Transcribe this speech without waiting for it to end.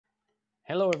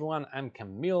Hello everyone, I'm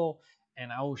Camille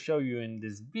and I will show you in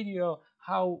this video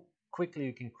how quickly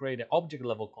you can create object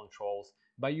level controls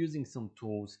by using some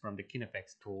tools from the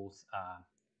Kinefx tools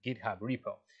GitHub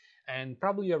repo. And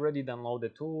probably you already download the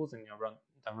tools and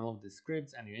download the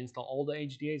scripts and you install all the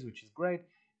HDAs, which is great.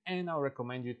 And I'll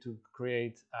recommend you to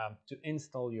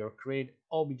install your create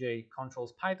obj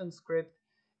controls Python script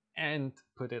and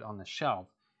put it on the shelf.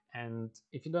 And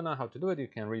if you don't know how to do it, you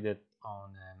can read it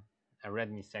on a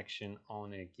README section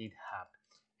on a GitHub.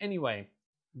 Anyway,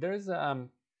 there's a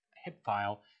hip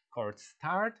file called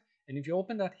start, and if you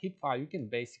open that hip file, you can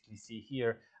basically see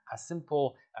here a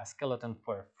simple skeleton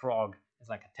for a frog.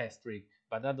 It's like a test rig,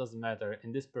 but that doesn't matter.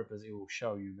 In this purpose, it will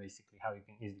show you basically how you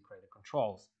can easily create the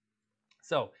controls.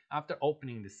 So after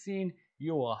opening the scene,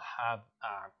 you will have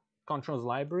a controls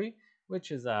library, which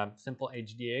is a simple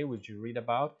HDA which you read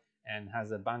about and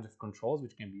has a bunch of controls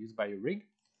which can be used by your rig.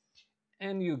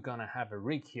 And you're gonna have a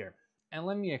rig here. And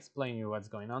let me explain you what's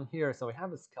going on here. So we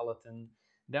have a skeleton,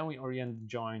 then we orient the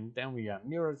joint, then we have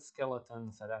mirrored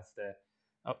skeleton. So that's the,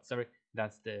 oh, sorry,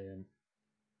 that's the,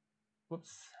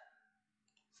 whoops.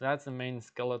 So that's the main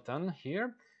skeleton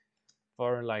here.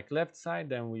 For like left side,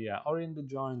 then we orient the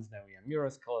joints, then we have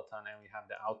mirror skeleton, and we have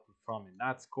the output from it.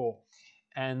 That's cool.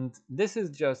 And this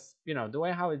is just, the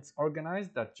way how it's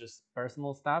organized, that's just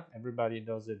personal stuff. Everybody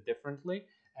does it differently.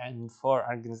 And for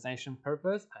organization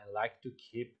purpose, I like to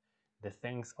keep the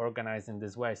things organized in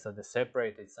this way. So the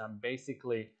separated. So I'm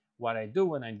basically, what I do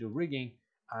when I do rigging,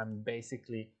 I'm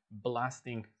basically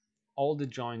blasting all the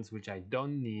joints which I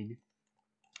don't need,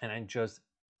 and I'm just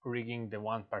rigging the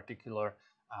one particular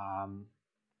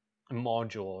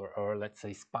module or let's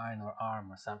say spine or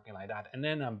arm or something like that, and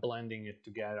then I'm blending it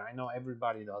together. I know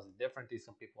everybody does it differently.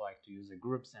 Some people like to use the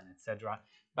groups and etc.,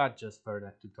 but just for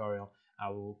that tutorial I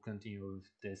will continue with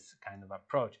this kind of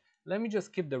approach. Let me just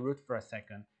skip the root for a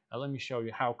second and let me show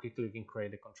you how quickly you can create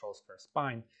the controls for a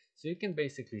spine. So you can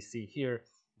basically see here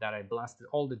that I blasted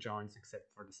all the joints except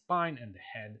for the spine and the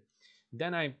head.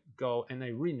 Then I go and I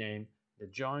rename the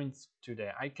joints to the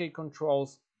IK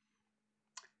controls,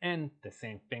 and the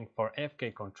same thing for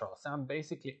FK control. So I'm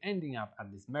basically ending up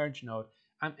at this merge node.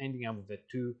 I'm ending up with the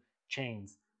two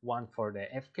chains, one for the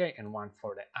FK and one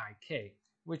for the IK,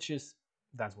 which is,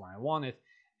 that's what I wanted.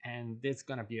 And this is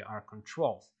gonna be our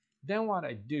controls. Then what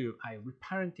I do, I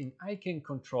reparenting IK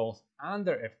controls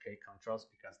under FK controls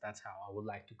because that's how I would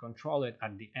like to control it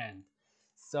at the end.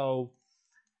 So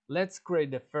let's create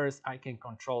the first IK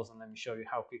controls and let me show you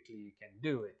how quickly you can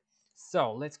do it.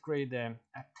 So let's create the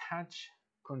attach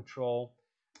control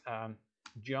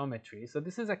geometry. So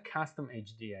this is a custom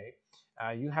HDA.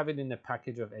 You have it in the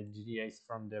package of HDAs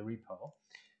from the repo,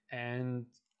 and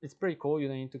it's pretty cool. You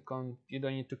don't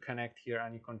need to connect here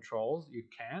any controls. You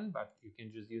can, but you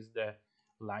can just use the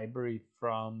library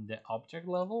from the object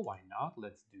level. Why not?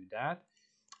 Let's do that,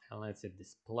 and let's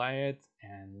display it,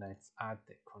 and let's add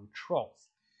the controls.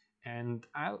 And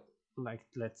I like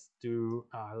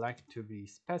to be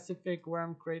specific where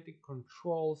I'm creating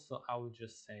controls, so I will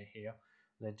just say here,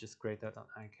 let's just create that on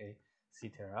IK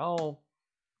CTRL.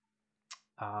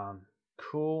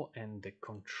 Cool. And the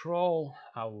control,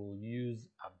 I will use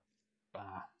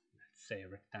let's say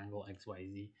rectangle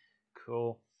XYZ.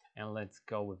 Cool. And let's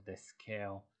go with the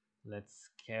scale. Let's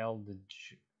scale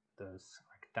those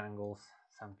rectangles,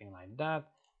 something like that.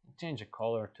 Change the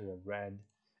color to the red.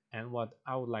 And what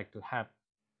I would like to have,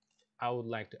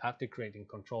 after creating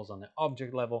controls on the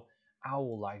object level, I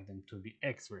would like them to be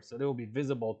X-ray, so they will be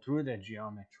visible through the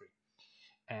geometry.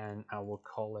 And I will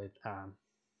call it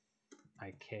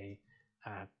IK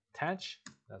attach,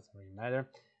 doesn't really matter.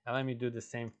 And let me do the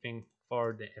same thing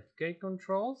for the FK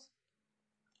controls.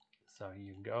 So here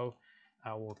you go.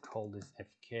 I will call this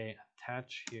FK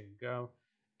attach. Here you go.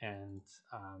 And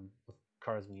of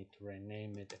course we need to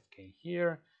rename it FK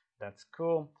here. That's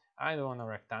cool. I don't want a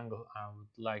rectangle. I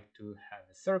would like to have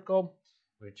a circle,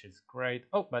 which is great.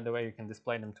 Oh, by the way, you can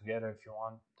display them together if you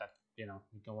want. That, you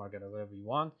can work it however you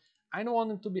want. I don't want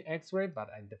them to be X-ray, but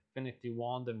I definitely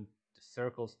want them, the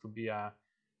circles, to be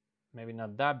maybe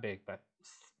not that big, but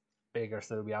bigger,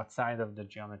 so it'll be outside of the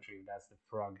geometry. That's the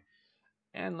frog.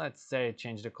 And let's say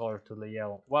change the color to the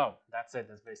yellow. Wow, that's it.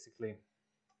 That's basically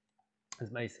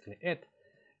it.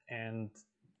 And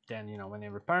then, when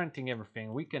you're reparenting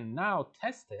everything, we can now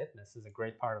test it. This is a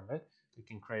great part of it. We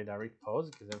can create a rig pose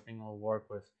because everything will work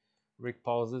with rig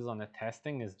poses on the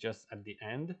testing is just at the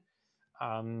end.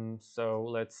 So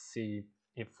let's see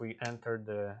if we enter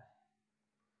the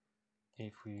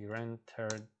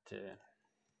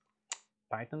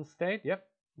Python state. Yep,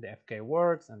 the FK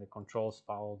works and the controls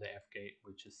follow the FK,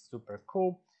 which is super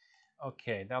cool.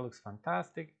 Okay, that looks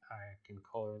fantastic. I can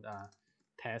call it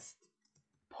test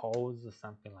pose or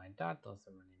something like that, doesn't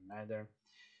really matter.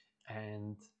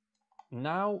 And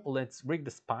now let's rig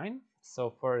the spine.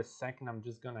 So for a second, I'm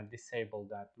just gonna disable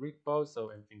that rig pose so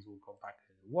everything will go back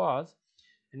as it was.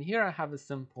 And here I have a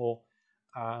simple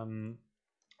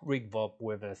rig VOP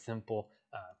with a simple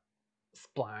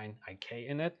spline IK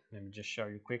in it. Let me just show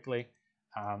you quickly.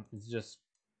 It's just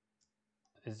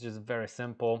very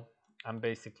simple. I'm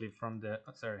basically from the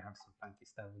sorry, I have some fancy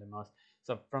stuff with the mouse.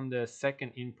 So from the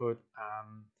second input,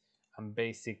 I'm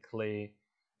basically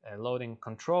loading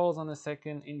controls on the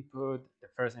second input. The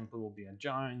first input will be a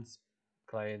joints,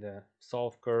 play the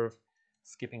solve curve,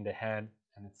 skipping the head,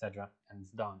 and etc. And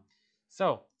it's done.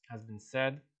 So as been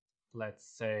said,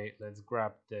 let's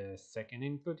grab the second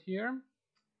input here.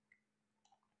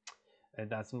 And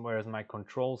that's where's my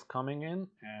controls coming in,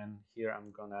 and here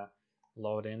I'm gonna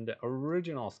load in the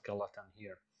original skeleton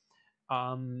here.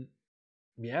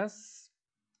 Yes,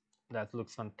 that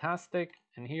looks fantastic,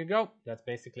 and here you go. That's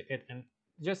basically it. And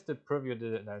just to prove you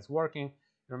that it's working,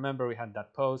 remember we had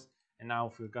that pose, and now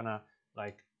if we're gonna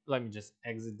like, let me just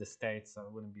exit the state so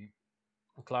it wouldn't be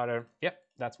cluttered. Yep,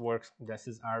 that works. This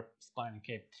is our spline and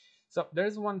cape. So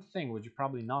there's one thing which you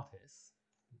probably notice,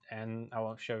 and I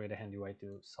will show you the handy way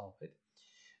to solve it.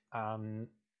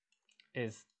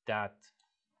 Is that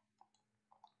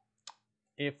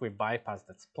if we bypass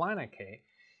that spline IK,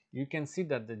 you can see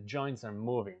that the joints are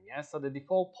moving. Yeah, so the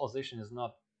default position is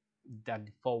not that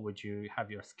default which you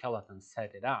have your skeleton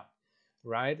set it up,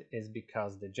 right? Is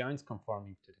because the joints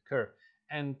conforming to the curve,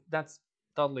 and that's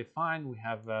totally fine. We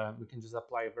have we can just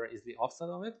apply a very easily offset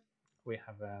of it. We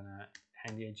have a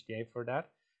handy HDA for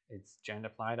that. It's joint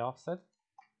applied offset.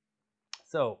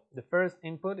 So the first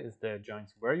input is the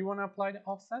joints where you want to apply the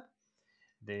offset.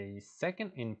 The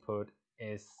second input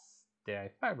is the,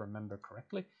 if I remember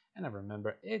correctly, and I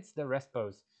remember it's the rest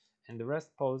pose, and the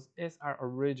rest pose is our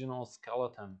original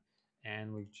skeleton,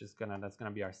 and we're just gonna, that's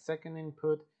gonna be our second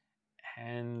input.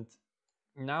 And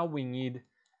now we need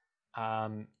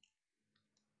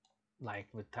like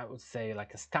I would say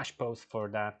like a stash pose for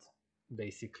that,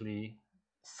 basically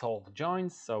solve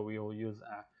joints. So we will use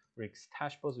a rig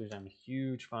stash pose, which I'm a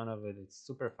huge fan of it. It's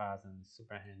super fast and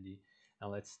super handy. Now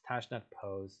let's stash that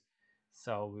pose.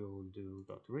 So we will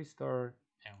go to restore,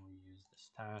 and we use the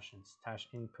stash and stash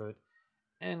input,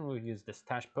 and we'll use the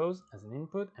stash pose as an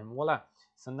input, and voila.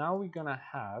 So now we're gonna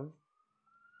have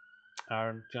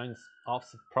our joints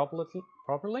offset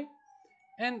properly,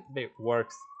 and it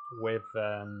works with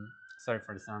sorry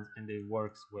for the sounds, and it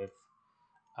works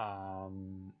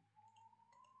um,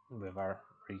 with our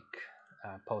rig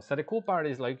pose. So the cool part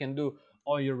is like you can do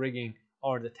all your rigging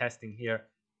or the testing here,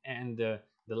 and the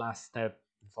last step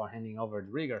before handing over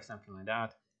the rig or something like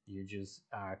that, you just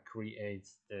create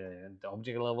the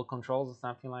object level controls or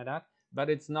something like that. But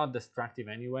it's not destructive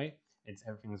anyway. It's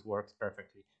everything works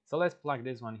perfectly. So let's plug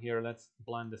this one here. Let's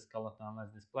blend the skeleton.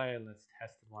 Let's display it. Let's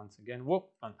test it once again. Whoop!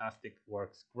 Fantastic.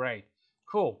 Works great.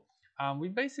 Cool. We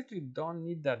basically don't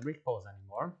need that rig pose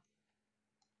anymore.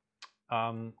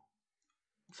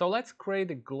 So let's create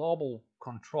the global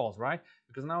controls, right?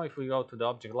 Because now if we go to the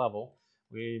object level,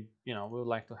 we would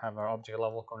like to have our object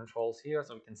level controls here,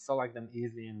 so we can select them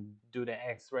easily and do the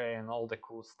X-ray and all the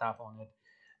cool stuff on it.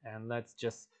 And let's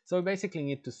just, so we basically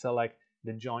need to select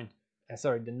the joint,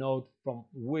 the node from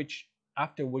which,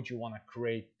 after which you want to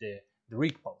create the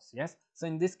rig pose. Yes. So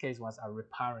in this case was our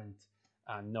reparent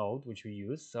node which we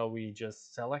use. So we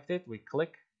just select it, we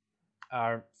click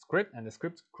our script, and the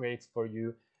script creates for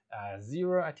you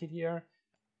 0 attr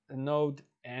node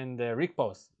and the rig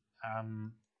pose.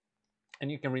 And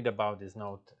you can read about this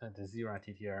node, the 0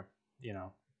 attr,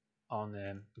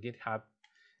 on GitHub.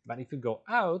 But if you go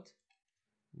out,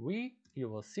 you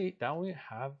will see that we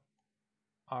have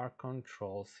our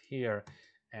controls here,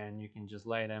 and you can just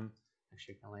lay them.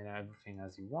 Actually, you can lay everything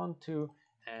as you want to,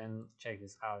 and check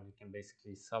this out. You can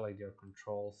basically select your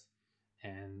controls,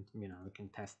 and you can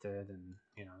test it, and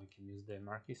you can use the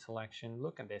marquee selection.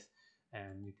 Look at this,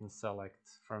 and you can select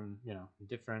from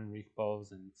different rig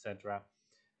pose and etc.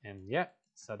 And yeah,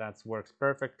 so that works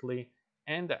perfectly,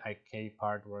 and the IK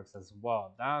part works as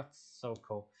well. That's so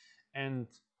cool. And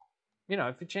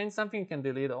if you change something, you can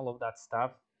delete all of that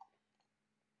stuff.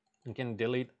 You can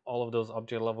delete all of those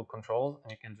object level controls,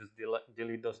 and you can just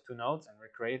delete those two nodes and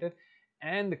recreate it.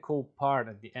 And the cool part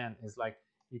at the end is like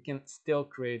you can still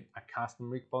create a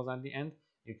custom rig pose at the end.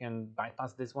 You can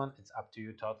bypass this one. It's up to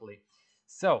you totally.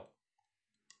 So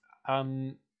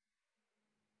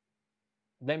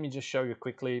let me just show you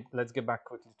quickly. Let's get back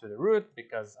quickly to the root,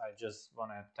 because I just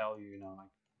want to tell you,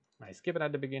 like I skip it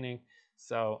at the beginning.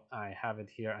 So I have it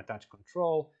here, attach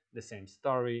control, the same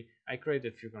story. I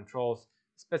created a few controls.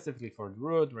 specifically for the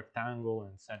root, rectangle,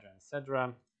 etc.,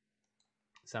 etc.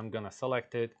 So I'm gonna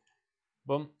select it.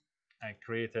 Boom, I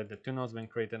created the two nodes, been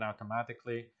created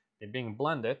automatically. They're being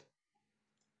blended.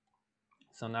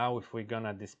 So now if we're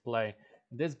gonna display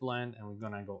this blend and we're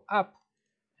gonna go up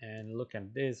and look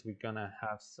at this, we're gonna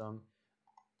have some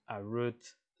root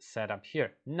setup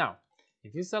here. Now,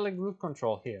 if you select root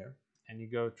control here and you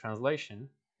go translation,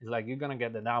 it's like you're gonna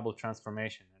get the double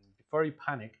transformation. And before you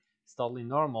panic, it's totally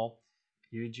normal.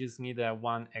 You just need a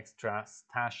one extra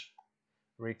stash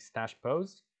rig stash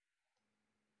pose.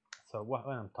 So what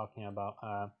I'm talking about,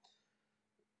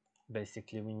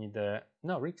 basically we need the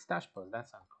rig stash pose.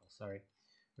 That's uncalled. Sorry,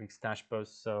 rig stash pose.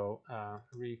 So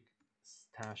rig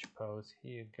stash pose.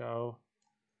 Here you go.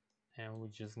 And we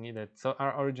just needed, so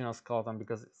our original skeleton,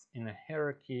 because it's in a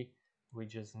hierarchy, we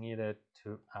just needed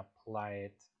to apply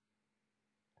it.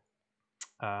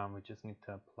 We just need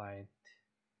to apply it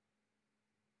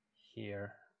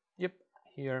here. Yep,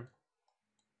 here.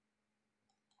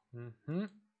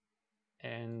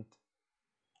 And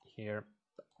here.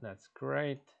 That's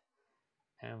great.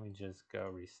 And we just go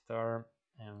restore,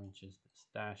 and we just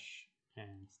stash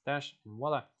and stash, and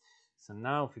voila. So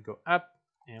now if we go up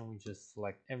and we just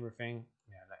select everything,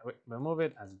 we move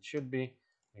it as it should be.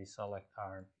 We select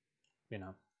our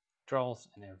trolls,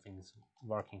 and everything's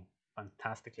working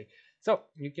fantastically. So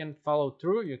you can follow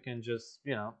through. You can just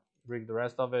rig the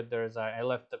rest of it. I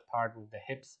left the part with the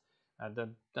hips. That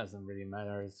doesn't really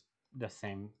matter. It's the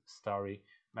same story.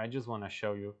 But I just want to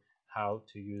show you how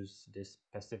to use this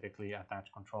specifically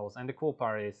attached controls. And the cool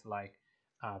part is, like,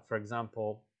 for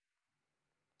example,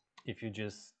 if you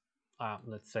just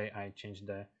let's say I change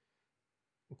the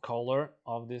color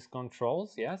of these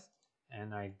controls, yes,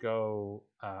 and I go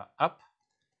up.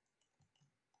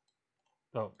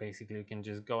 So basically you can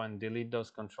just go and delete those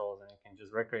controls and you can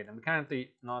just recreate them. Currently,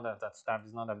 know that stuff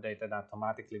is not updated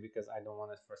automatically because I don't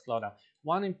want it for slowdown.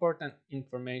 One important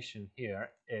information here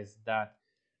is that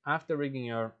after rigging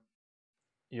your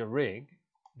rig,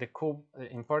 the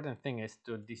important thing is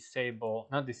to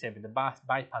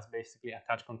bypass basically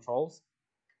attach controls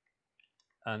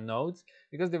nodes,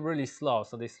 because they're really slow.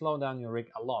 So they slow down your rig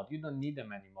a lot. You don't need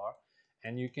them anymore.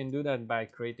 And you can do that by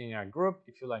creating a group.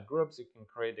 If you like groups, you can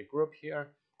create a group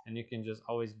here, and you can just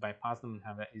always bypass them and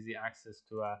have an easy access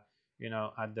to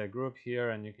add the group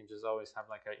here, and you can just always have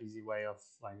like an easy way of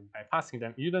like bypassing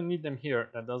them. You don't need them here.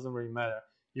 That doesn't really matter.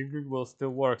 Your group will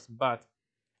still works, but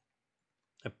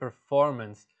a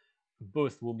performance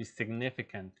boost will be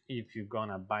significant if you're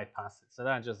gonna bypass it. So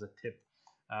that's just a tip.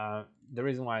 The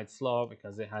reason why it's slow,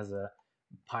 because it has a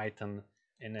Python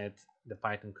in it, the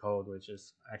Python code, which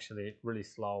is actually really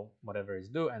slow, whatever it's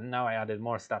do. And now I added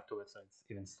more stuff to it, so it's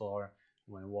even slower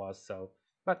when it was. So,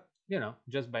 but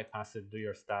just bypass it, do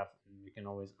your stuff, and you can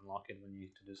always unlock it when you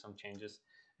need to do some changes.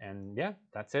 And yeah,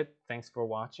 that's it. Thanks for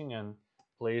watching, and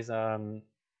please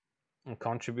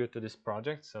contribute to this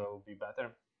project so it'll be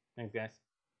better. Thanks, guys.